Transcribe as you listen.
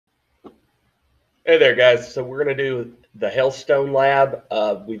Hey there, guys. So we're going to do the Hailstone lab.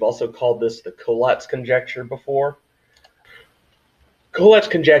 We've also called this the Collatz conjecture before. Collatz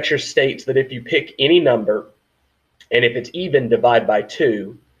conjecture states that if you pick any number, and if it's even, divide by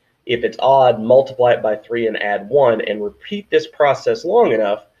 2. If it's odd, multiply it by 3 and add 1, and repeat this process long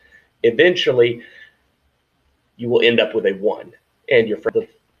enough, eventually you will end up with a 1. And the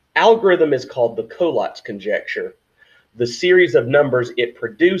algorithm is called the Collatz conjecture. The series of numbers it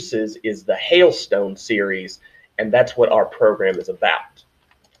produces is the Hailstone series, and that's what our program is about.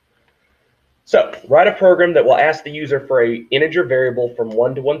 So write a program that will ask the user for an integer variable from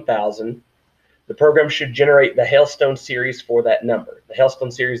 1 to 1,000. The program should generate the Hailstone series for that number. The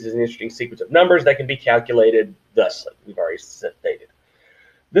Hailstone series is an interesting sequence of numbers that can be calculated thusly. We've already stated.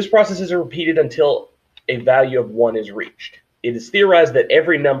 This process is repeated until a value of 1 is reached. It is theorized that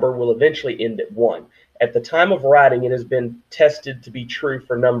every number will eventually end at 1. At the time of writing, it has been tested to be true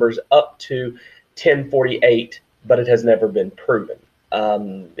for numbers up to 1048, but it has never been proven.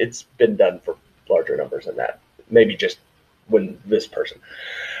 It's been done for larger numbers than that, maybe just when this person.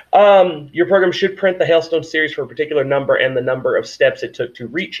 Your program should print the Hailstone series for a particular number and the number of steps it took to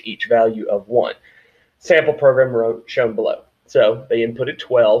reach each value of 1. Sample program shown below. So they inputted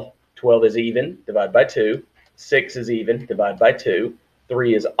 12. 12 is even, divide by 2. 6 is even, divide by 2.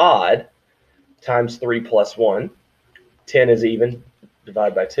 3 is odd, times 3 plus 1. 10 is even,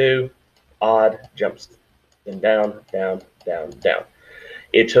 divide by 2. Odd, jumps and down, down, down, down.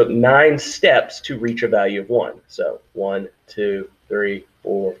 It took 9 steps to reach a value of 1. So 1, 2, 3,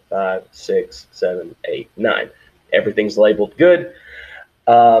 4, 5, 6, 7, 8, 9. Everything's labeled good.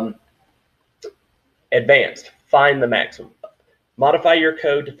 Advanced, find the maximum. Modify your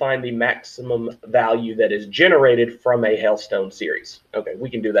code to find the maximum value that is generated from a Hailstone series. Okay, we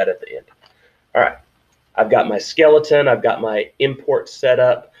can do that at the end. All right, I've got my skeleton. I've got my import set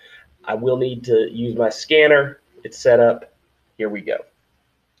up. I will need to use my scanner. It's set up. Here we go.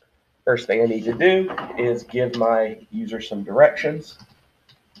 First thing I need to do is give my user some directions.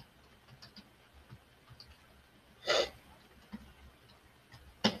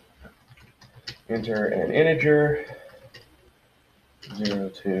 Enter an integer, 0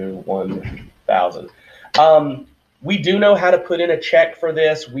 to 1,000. We do know how to put in a check for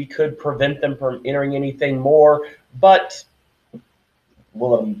this. We could prevent them from entering anything more, but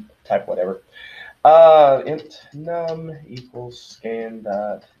we'll type whatever. Int num equals scan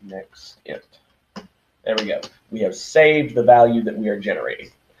dot next int. There we go. We have saved the value that we are generating.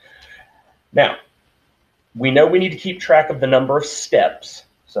 Now, we know we need to keep track of the number of steps.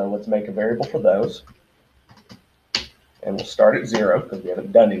 So let's make a variable for those. And we'll start at 0 because we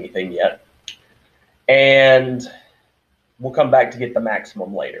haven't done anything yet. And we'll come back to get the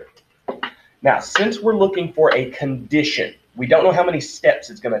maximum later. Now, since we're looking for a condition, we don't know how many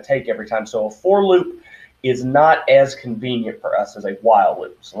steps it's going to take every time. So a for loop is not as convenient for us as a while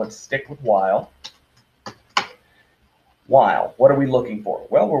loop. So let's stick with while. While, what are we looking for?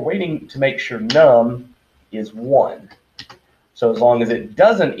 Well, we're waiting to make sure num is 1. So as long as it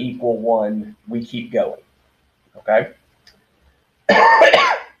doesn't equal 1, we keep going. Okay?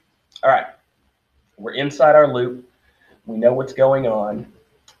 All right. We're inside our loop. We know what's going on.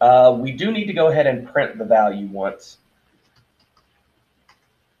 We do need to go ahead and print the value once.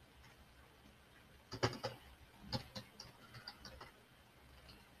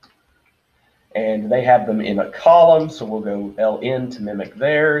 And they have them in a column, so we'll go ln to mimic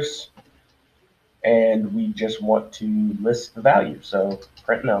theirs. And we just want to list the value, so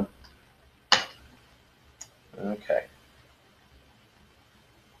print num. Okay.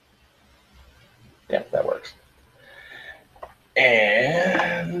 Yeah, that works.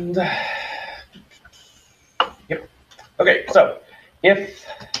 And yep. Okay, so if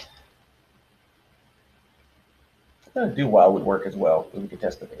do while would work as well, we can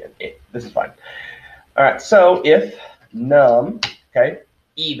test it again. This is fine. All right, so if num, okay,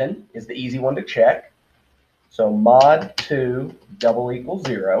 even is the easy one to check. So mod 2 double equals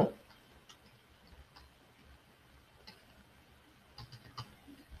 0.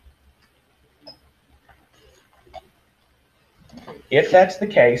 If that's the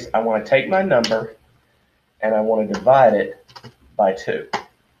case, I want to take my number and I want to divide it by 2.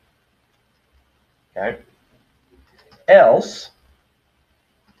 Okay. Else,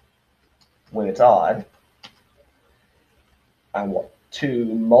 when it's odd, I want to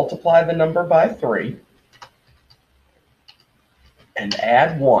multiply the number by 3 and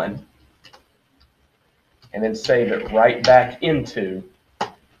add 1 and then save it right back into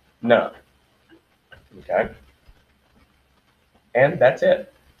num. Okay. And that's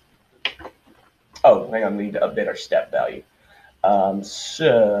it. Oh, hang on, we need to update our step value.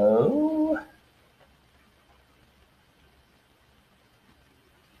 So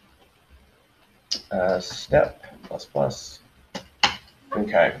step plus plus.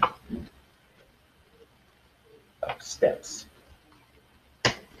 Okay. Steps.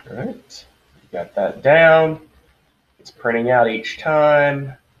 All right. Got that down. It's printing out each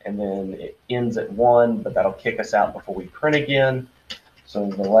time, and then it ends at 1, but that'll kick us out before we print again. So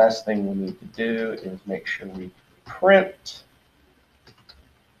the last thing we need to do is make sure we print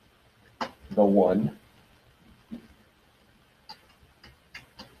the 1.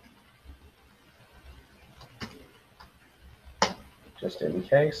 Just in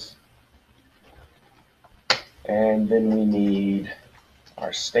case. And then we need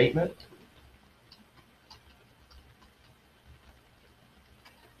our statement.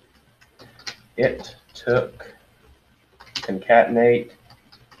 It took concatenate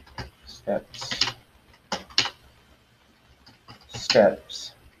steps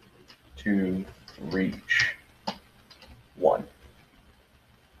to reach 1.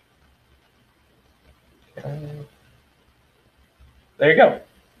 Okay. There you go.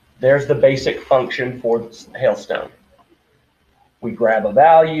 There's the basic function for Hailstone. We grab a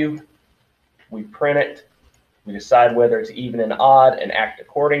value, we print it, we decide whether it's even and odd and act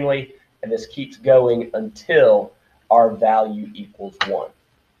accordingly, and this keeps going until our value equals 1.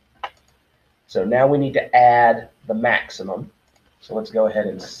 So now we need to add the maximum. So let's go ahead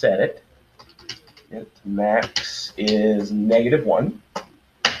and set it. Max is -1.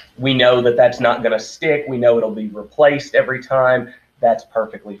 We know that that's not going to stick. We know it'll be replaced every time. That's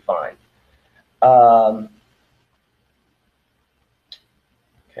perfectly fine.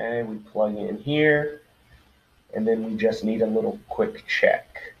 Okay, we plug in here, and then we just need a little quick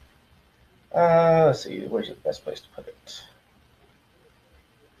check. Let's see, where's the best place to put it?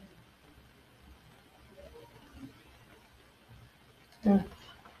 I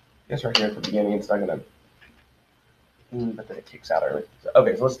guess right here at the beginning, it's not going to, but then it kicks out early. So,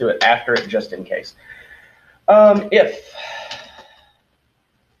 okay, so let's do it after it just in case. If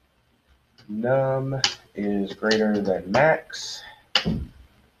num is greater than max,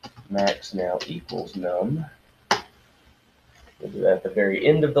 max now equals num. We'll do that at the very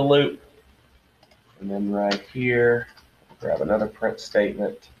end of the loop. And then right here, grab another print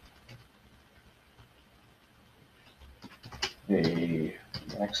statement. The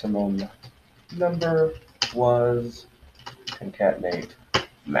maximum number was concatenate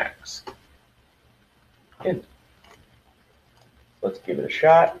max. End. Let's give it a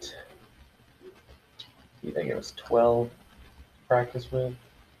shot. You think it was 12 to practice with?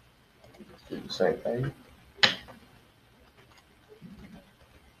 Let's do the same thing.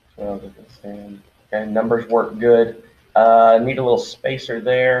 12 is the same. Okay, numbers work good. Need a little spacer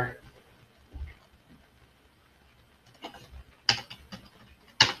there.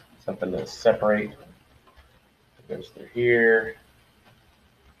 Something to separate. It goes through here.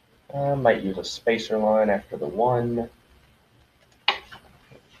 I might use a spacer line after the 1.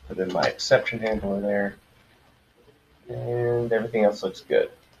 Put in my exception handler there. And everything else looks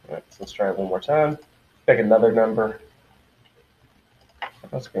good. All right, so let's try it one more time. Pick another number.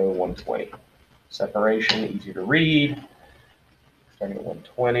 Let's go 120. Separation, easy to read. Starting at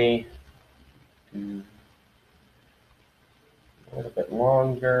 120. Do a little bit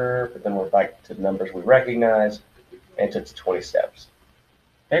longer, but then we're back to the numbers we recognize, and it took 20 steps.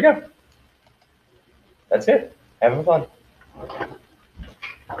 There you go. That's it. Having fun.